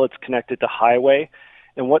rail, it's connected to highway.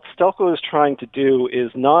 And what Stelco is trying to do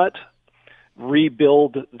is not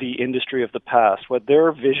rebuild the industry of the past. What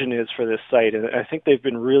their vision is for this site, and I think they've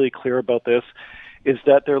been really clear about this, is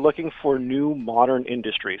that they're looking for new modern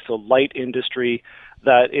industry. So light industry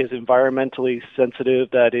that is environmentally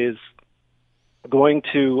sensitive, that is going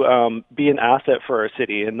to be an asset for our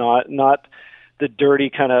city and not the dirty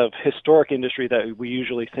kind of historic industry that we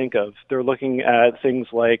usually think of. They're looking at things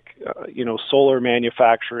like, solar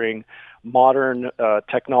manufacturing, modern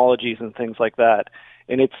technologies and things like that.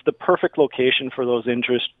 And it's the perfect location for those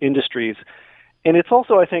industries. And it's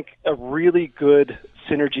also, I think, a really good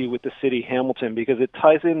synergy with the city of Hamilton because it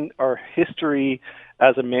ties in our history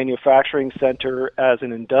as a manufacturing center, as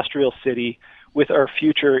an industrial city, with our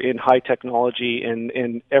future in high technology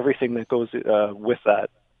and everything that goes with that.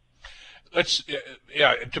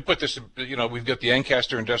 To put this, we've got the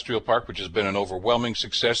Ancaster Industrial Park, which has been an overwhelming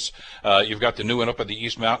success. You've got the new one up at the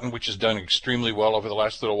East Mountain, which has done extremely well over the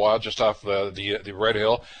last little while, just off the Red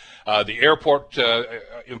Hill. The airport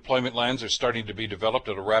employment lands are starting to be developed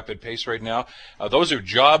at a rapid pace right now. Those are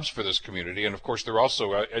jobs for this community, and of course they're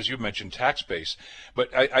also, as you mentioned, tax base. But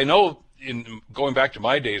I know, in going back to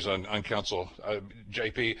my days on council,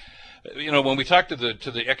 JP, when we talked to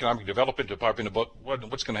the economic development department about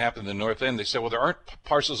what's going to happen in the North End, they said, well, there aren't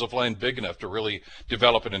parcels of land big enough to really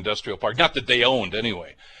develop an industrial park. Not that they owned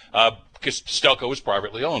anyway, because Stelco is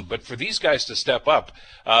privately owned. But for these guys to step up,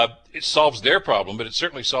 it solves their problem, but it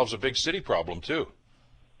certainly solves a big city problem too.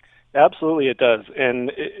 Absolutely, it does.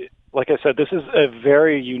 And like I said, this is a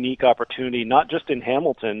very unique opportunity, not just in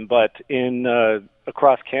Hamilton, but in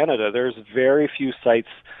across Canada. There's very few sites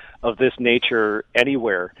of this nature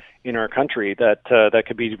anywhere in our country that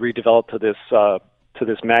could be redeveloped to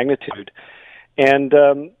this magnitude. And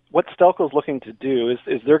what Stelco is looking to do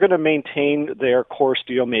is they're going to maintain their core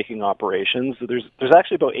steelmaking operations. There's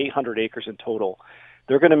actually about 800 acres in total.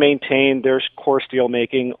 They're going to maintain their core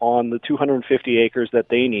steelmaking on the 250 acres that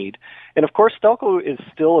they need. And of course, Stelco is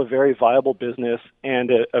still a very viable business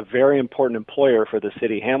and a very important employer for the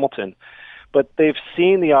city of Hamilton. But they've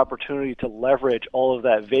seen the opportunity to leverage all of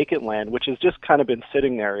that vacant land, which has just kind of been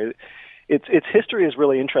sitting there. Its history is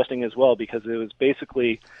really interesting as well, because it was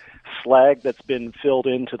basically slag that's been filled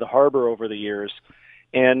into the harbor over the years.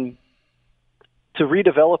 And to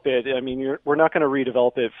redevelop it, I mean, we're not going to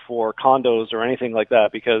redevelop it for condos or anything like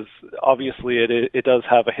that, because obviously it does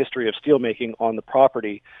have a history of steelmaking on the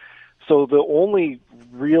property. So the only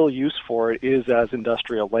real use for it is as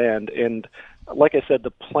industrial land. And like I said,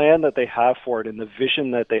 the plan that they have for it and the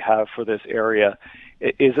vision that they have for this area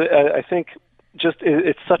is, I think,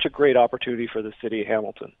 it's such a great opportunity for the city of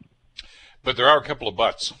Hamilton. But there are a couple of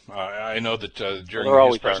buts. I know that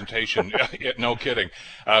during his presentation, no kidding,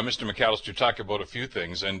 Mr. McAllister talked about a few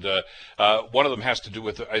things, and one of them has to do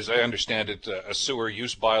with, as I understand it, a sewer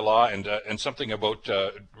use bylaw and something about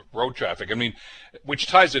road traffic. I mean, which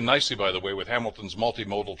ties in nicely, by the way, with Hamilton's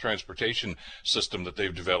multimodal transportation system that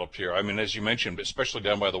they've developed here. I mean, as you mentioned, especially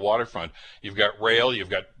down by the waterfront, you've got rail, you've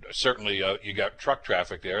got certainly you got truck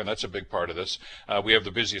traffic there, and that's a big part of this. We have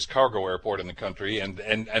the busiest cargo airport in the country,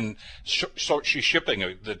 and so she's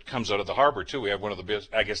shipping that comes out of the harbor too. We have one of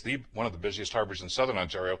the busiest harbors in southern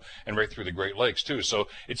Ontario, and right through the Great Lakes too. So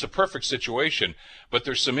it's a perfect situation. But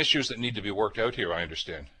there's some issues that need to be worked out here, I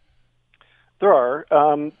understand. There are.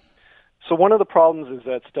 So one of the problems is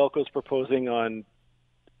that Stelco's proposing on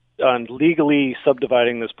legally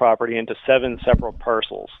subdividing this property into 7 separate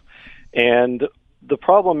parcels, and the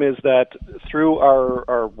problem is that through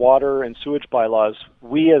our water and sewage bylaws,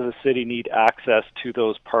 we as a city need access to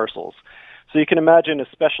those parcels. So you can imagine,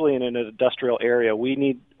 especially in an industrial area,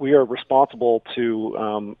 we are responsible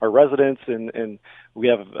to our residents, and we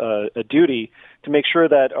have a duty to make sure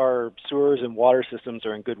that our sewers and water systems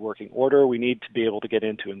are in good working order. We need to be able to get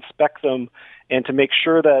in to inspect them, and to make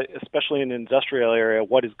sure that, especially in an industrial area,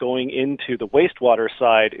 what is going into the wastewater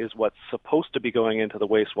side is what's supposed to be going into the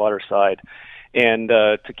wastewater side, and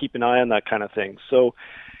to keep an eye on that kind of thing. So,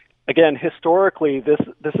 again, historically, this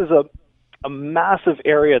is a massive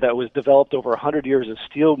area that was developed over 100 years of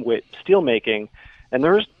steel making, and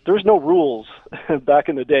there's no rules back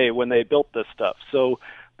in the day when they built this stuff. So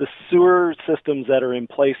the sewer systems that are in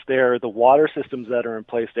place there, the water systems that are in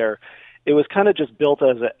place there, it was kind of just built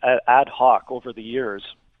as an ad hoc over the years.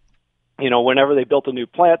 You know, whenever they built a new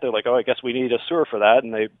plant, they're like, oh, I guess we need a sewer for that,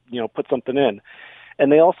 and they, put something in.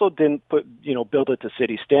 And they also didn't build it to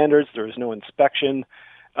city standards. There was no inspection.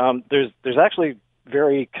 There's actually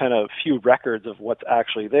very kind of few records of what's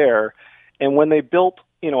actually there. And when they built,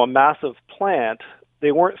 a massive plant,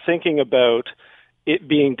 they weren't thinking about it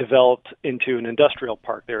being developed into an industrial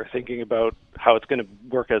park. They were thinking about how it's going to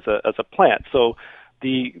work as a plant. So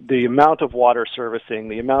the amount of water servicing,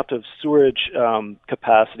 the amount of sewerage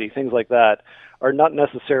capacity, things like that, are not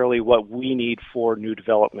necessarily what we need for new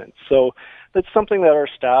development. So that's something that our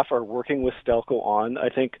staff are working with Stelco on. I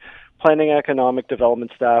think planning economic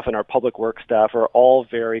development staff and our public works staff are all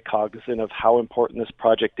very cognizant of how important this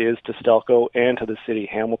project is to Stelco and to the city of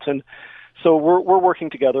Hamilton. So we're working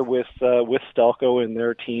together with Stelco and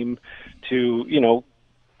their team to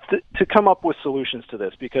to come up with solutions to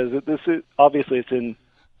this, because this is obviously it's in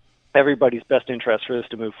everybody's best interest for this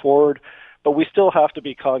to move forward, but we still have to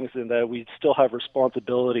be cognizant that we still have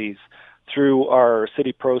responsibilities through our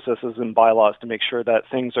city processes and bylaws to make sure that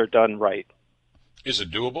things are done right. Is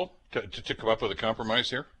it doable to come up with a compromise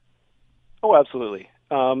here? Oh, absolutely.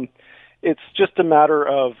 It's just a matter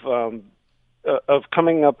of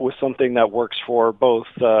coming up with something that works for both,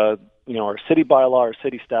 our city bylaw, our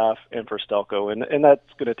city staff, and for Stelco, and that's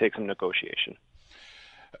going to take some negotiation.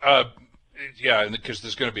 Yeah, because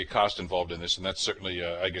there's going to be a cost involved in this, and that's certainly,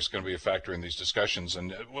 I guess, going to be a factor in these discussions.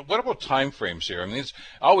 And what about time frames here? I mean, it's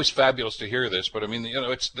always fabulous to hear this, but I mean, they're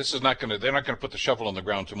not going to put the shovel on the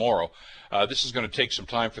ground tomorrow. This is going to take some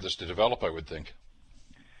time for this to develop, I would think.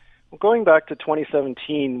 Well, going back to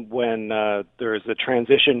 2017, when there was a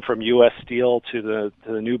transition from U.S. Steel to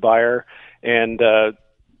the new buyer, and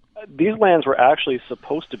these lands were actually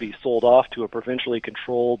supposed to be sold off to a provincially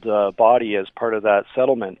controlled body as part of that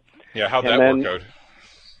settlement. Yeah, how'd that work out?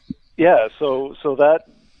 Yeah, so that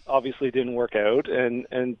obviously didn't work out, and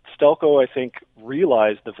Stelco, I think,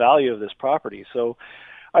 realized the value of this property. So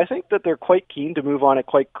I think that they're quite keen to move on it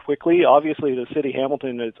quite quickly. Obviously, the City of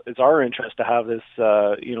Hamilton, it's our interest to have this,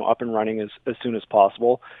 up and running as soon as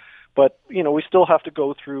possible. But, we still have to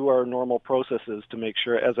go through our normal processes to make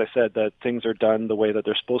sure, as I said, that things are done the way that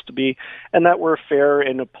they're supposed to be, and that we're fair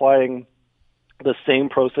in applying the same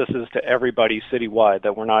processes to everybody citywide,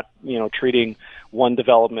 that we're not, treating one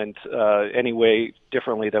development any way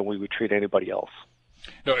differently than we would treat anybody else.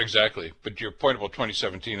 No, exactly. But your point about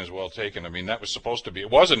 2017 is well taken. I mean, that was supposed to be, it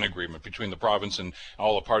was an agreement between the province and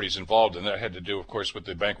all the parties involved, and that had to do, of course, with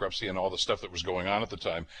the bankruptcy and all the stuff that was going on at the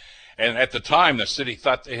time. And at the time, the city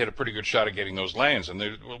thought they had a pretty good shot at getting those lands, and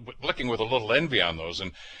they're looking with a little envy on those.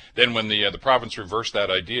 And then when the province reversed that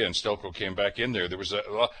idea and Stelco came back in there was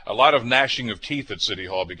a lot of gnashing of teeth at City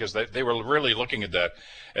Hall, because they were really looking at that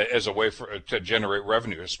as a way to generate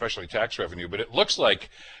revenue, especially tax revenue. But it looks like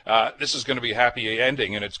this is going to be a happy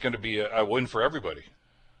ending, and it's going to be a win for everybody.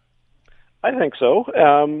 I think so.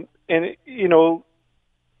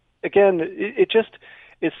 Again, it just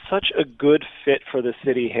is such a good fit for the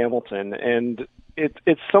city of Hamilton, and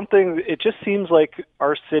it's something. It just seems like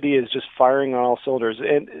our city is just firing on all cylinders.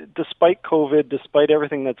 And despite COVID, despite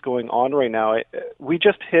everything that's going on right now, we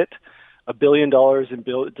just hit $1 billion in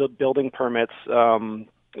building permits.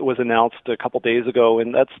 Was announced a couple days ago,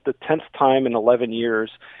 and that's the 10th time in 11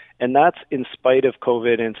 years. And that's in spite of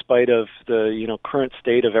COVID, in spite of the current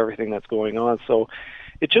state of everything that's going on. So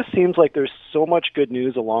it just seems like there's so much good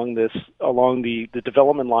news along the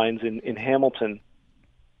development lines in Hamilton,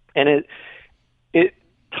 and it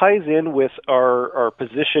ties in with our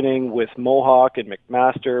positioning with Mohawk and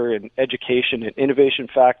McMaster and education and Innovation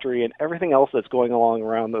Factory and everything else that's going along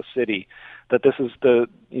around the city. That this is the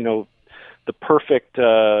perfect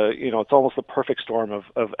it's almost the perfect storm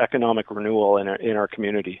of economic renewal in our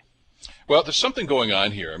community. Well, there's something going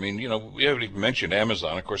on here. I mean, we haven't even mentioned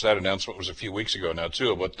Amazon. Of course, that announcement was a few weeks ago now,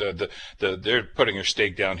 too. But they're putting their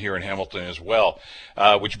stake down here in Hamilton as well,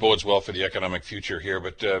 which bodes well for the economic future here.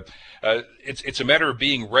 But it's a matter of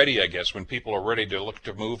being ready, I guess, when people are ready to look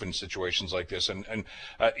to move in situations like this. And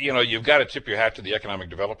you've got to tip your hat to the Economic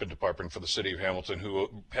Development Department for the City of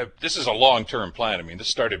Hamilton, this is a long-term plan. I mean, this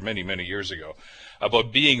started many, many years ago,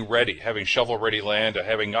 about being ready, having shovel-ready land,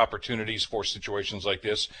 having opportunities for situations like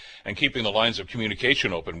this, and keeping the lines of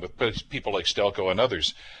communication open with people like Stelco and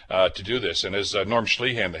others to do this. And as Norm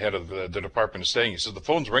Schlehan, the head of the department, is saying, he says the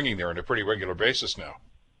phone's ringing there on a pretty regular basis now.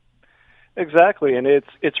 Exactly, and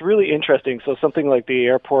it's really interesting. So something like the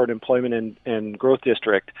Airport Employment and Growth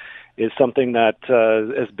District is something that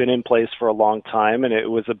has been in place for a long time, and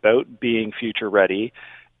it was about being future ready.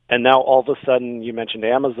 And now all of a sudden, you mentioned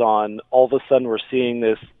Amazon, all of a sudden we're seeing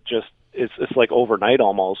this it's like overnight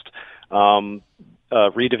almost,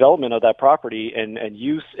 redevelopment of that property and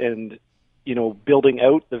use and, building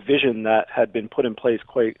out the vision that had been put in place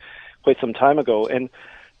quite some time ago. And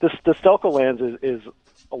the Stelco lands is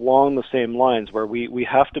along the same lines, where we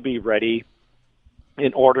have to be ready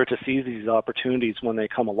in order to seize these opportunities when they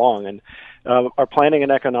come along. And our planning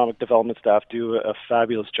and economic development staff do a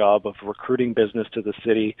fabulous job of recruiting business to the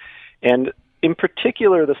city. And in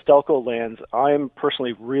particular, the Stelco lands, I'm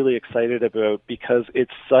personally really excited about, because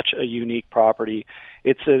it's such a unique property.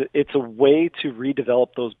 It's a way to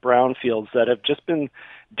redevelop those brownfields that have just been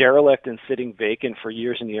derelict and sitting vacant for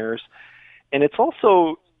years and years. And it's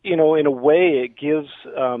also, in a way, it gives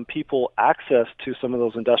people access to some of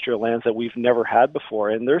those industrial lands that we've never had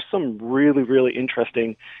before. And there's some really, really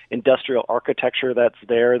interesting industrial architecture that's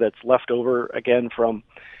there, that's left over, again, from,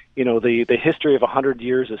 the history of 100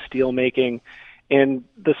 years of steel making. And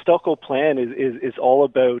the Stelco plan is all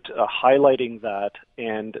about highlighting that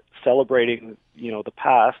and celebrating, the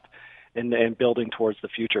past and building towards the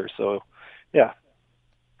future. So, yeah.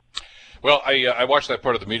 Well, I watched that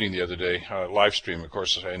part of the meeting the other day, live stream, of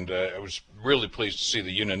course, and I was really pleased to see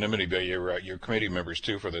the unanimity by your committee members,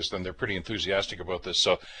 too, for this. And they're pretty enthusiastic about this.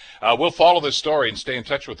 So we'll follow this story and stay in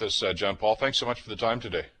touch with this, John Paul. Thanks so much for the time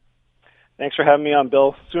today. Thanks for having me on,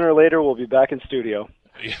 Bill. Sooner or later, we'll be back in studio.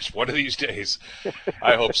 Yes, one of these days.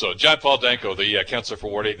 I hope so. John Paul Danko, the councillor for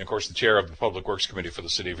Ward 8 and, of course, the chair of the Public Works Committee for the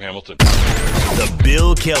City of Hamilton. The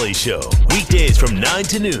Bill Kelly Show, weekdays from 9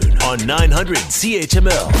 to noon on 900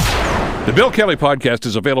 CHML. The Bill Kelly Podcast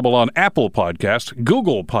is available on Apple Podcast,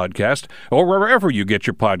 Google Podcast, or wherever you get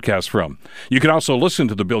your podcasts from. You can also listen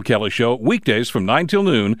to The Bill Kelly Show weekdays from 9 till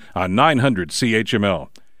noon on 900 CHML.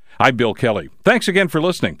 I'm Bill Kelly. Thanks again for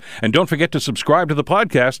listening. And don't forget to subscribe to the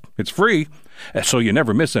podcast. It's free, so you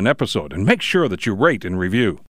never miss an episode. And make sure that you rate and review.